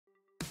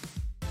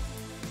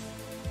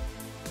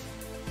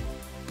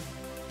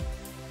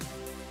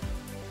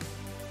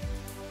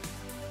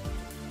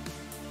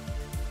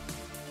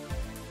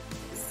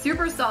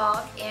super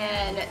soft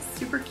and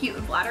super cute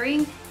and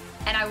flattering,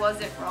 and I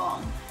wasn't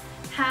wrong.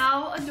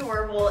 How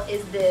adorable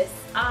is this?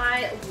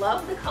 I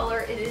love the color.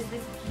 It is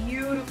this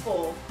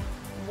beautiful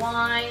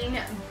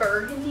wine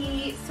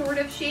burgundy sort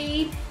of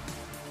shade,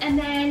 and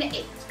then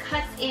it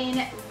cuts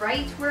in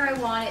right where I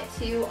want it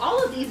to.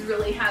 All of these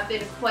really have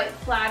been quite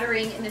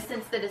flattering in the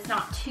sense that it's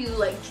not too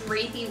like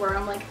drapey where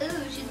I'm like,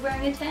 oh, she's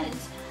wearing a tent.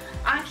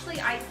 Actually,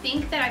 I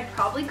think that I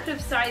probably could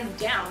have sized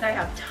down. I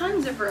have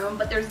tons of room,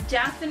 but there's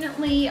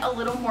definitely a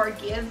little more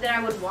give than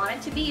I would want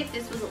it to be. If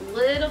this was a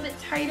little bit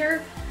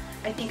tighter,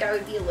 I think I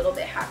would be a little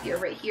bit happier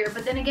right here.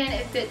 But then again,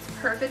 it fits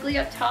perfectly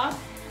up top.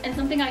 And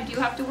something I do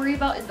have to worry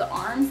about is the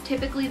arms.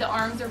 Typically the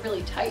arms are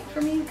really tight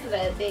for me because I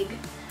have big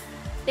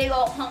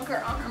old hunker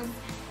arms,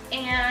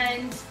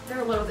 and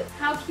they're a little bit,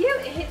 how cute.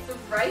 It hits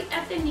right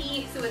at the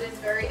knee, so it is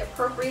very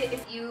appropriate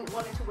if you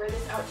wanted to wear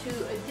this out to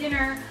a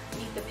dinner,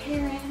 meet the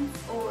parents,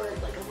 or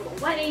like a little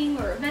wedding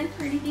or event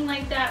or anything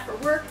like that for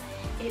work.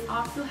 It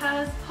also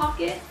has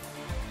pockets,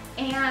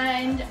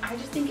 and I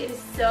just think it is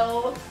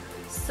so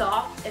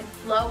soft and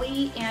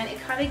flowy, and it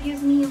kind of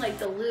gives me like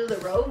the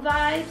Robe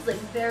vibes, like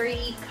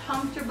very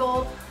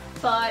comfortable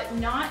but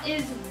not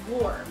as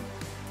warm.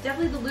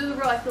 Definitely the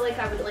Robe, I feel like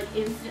I would like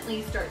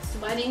instantly start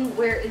sweating,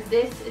 whereas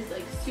this is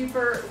like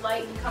super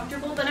light and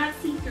comfortable, but not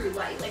see-through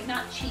light, like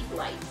not cheap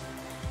light.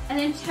 And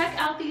then check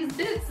out these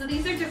boots. So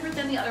these are different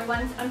than the other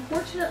ones.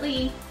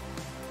 Unfortunately,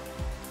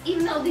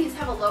 even though these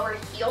have a lower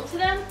heel to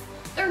them,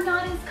 they're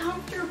not as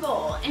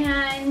comfortable,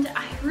 and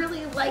I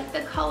really like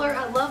the color.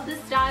 I love the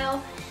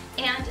style,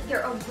 and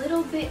they're a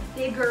little bit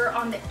bigger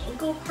on the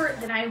ankle part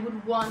than I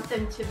would want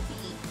them to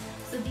be.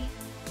 So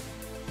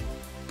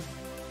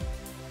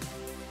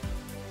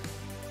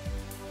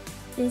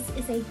This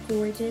is a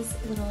gorgeous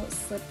little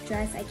slip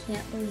dress. I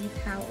can't believe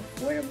how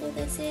affordable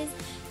this is.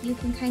 You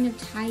can kind of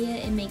tie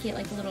it and make it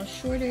like a little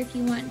shorter if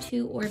you want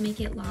to, or make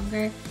it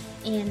longer.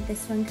 And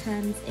this one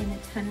comes in a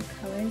ton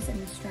of colors,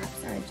 and the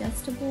straps are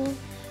adjustable.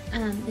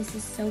 This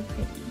is so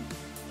pretty.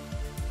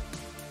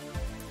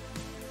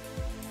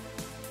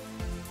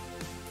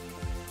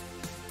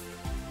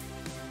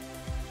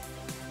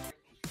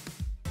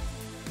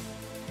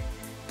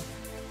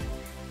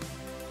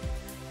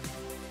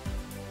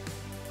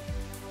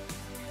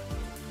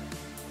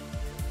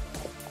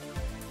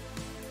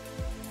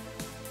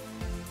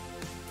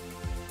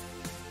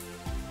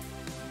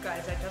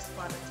 Guys, I just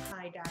bought a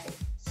tie-dye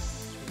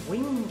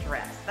swing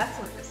dress. That's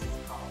what this is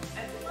called.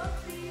 I love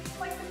these,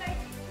 like the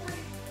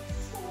 1940s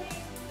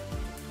swing.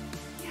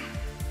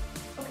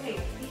 Yeah. Okay,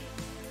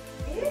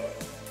 it is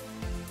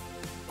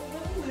a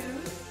little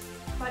loose,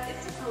 but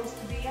it's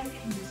supposed to be. I'm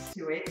getting used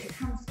to it. It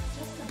comes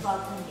just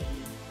above the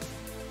knee.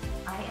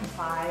 I am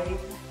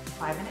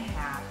 5'5",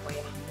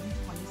 weigh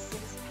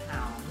 126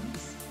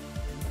 pounds.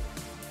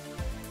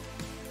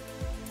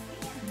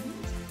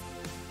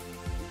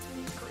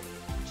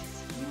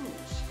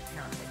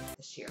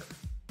 Year.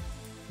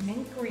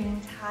 Mint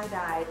green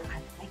tie-dyed.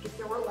 I like it.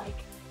 There were like,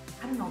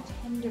 I don't know,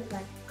 10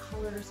 different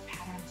colors,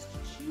 patterns to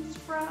choose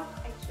from.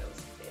 I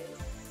chose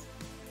this.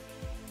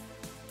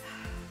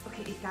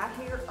 Okay, it got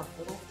here a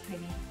little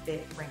tiny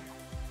bit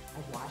wrinkled.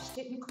 I washed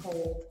it in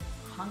cold,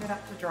 hung it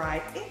up to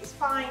dry. It's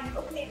fine.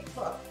 Okay,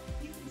 look,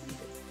 you can see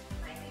this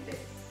tiny bit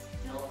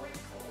still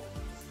wrinkled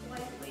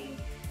slightly.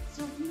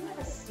 So if you have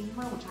a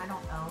steamer, which I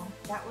don't own,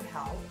 that would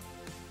help.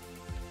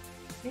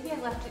 Maybe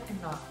I left it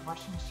in the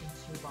washing machine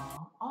too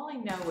long. All I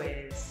know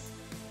is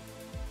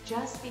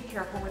just be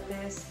careful with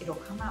this. It'll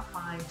come out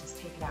fine. Just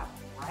take it out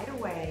right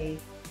away.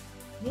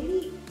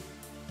 Maybe,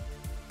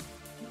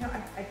 you know,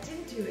 I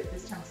didn't do it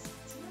this time.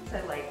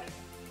 Sometimes I like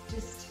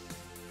just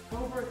go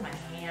over with my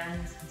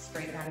hands and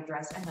straighten out a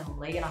dress and then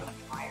lay it on the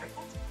dryer.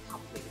 That's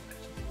probably what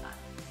I should have done.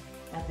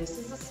 Now this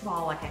is a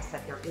small, like I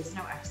said, there is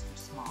no extra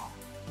small.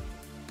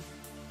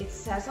 It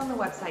says on the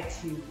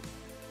website to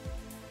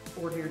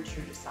order your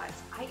true to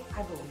size. I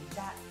believe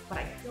that, but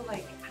I feel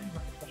like, I don't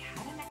know, if they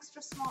had an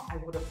extra small, I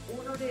would have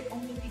ordered it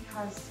only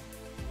because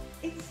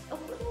it's a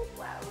little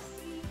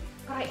blousy.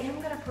 But I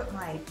am going to put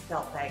my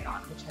belt bag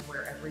on, which I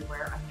wear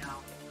everywhere. I know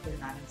they're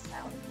not in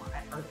style anymore,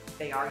 or if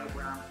they are, you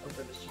wear them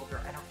over the shoulder.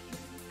 I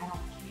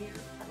don't care.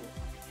 I look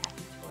like a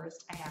tacky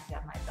tourist. I have to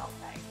have my belt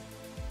bag.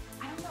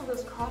 I don't know,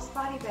 those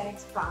crossbody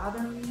bags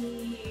bother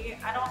me.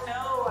 I don't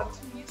know. I'm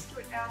too used to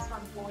it now, so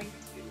I'm going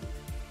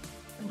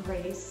to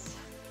embrace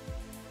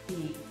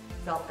the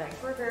belt bag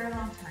for a very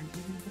long time,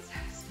 even if it's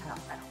out of style.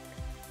 I don't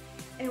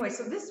care. Anyway,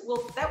 so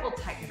that will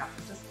tighten it up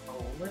just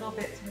a little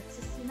bit, so it's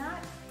just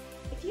not.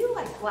 If you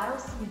like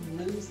blousy and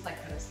loose like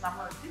for the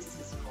summer, this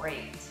is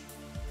great.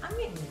 I'm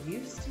getting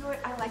used to it.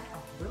 I like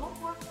a little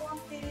more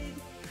form-fitted.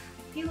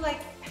 I feel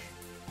like,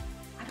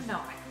 I don't know,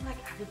 I feel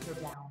like I would go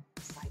down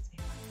the sides if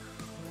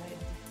I could,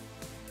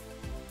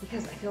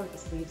 because I feel like the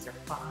sleeves are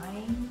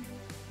fine.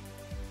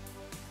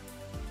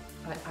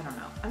 But I don't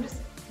know. I'm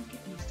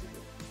getting used to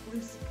the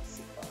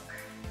loosey-goosey look.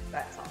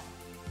 That's all.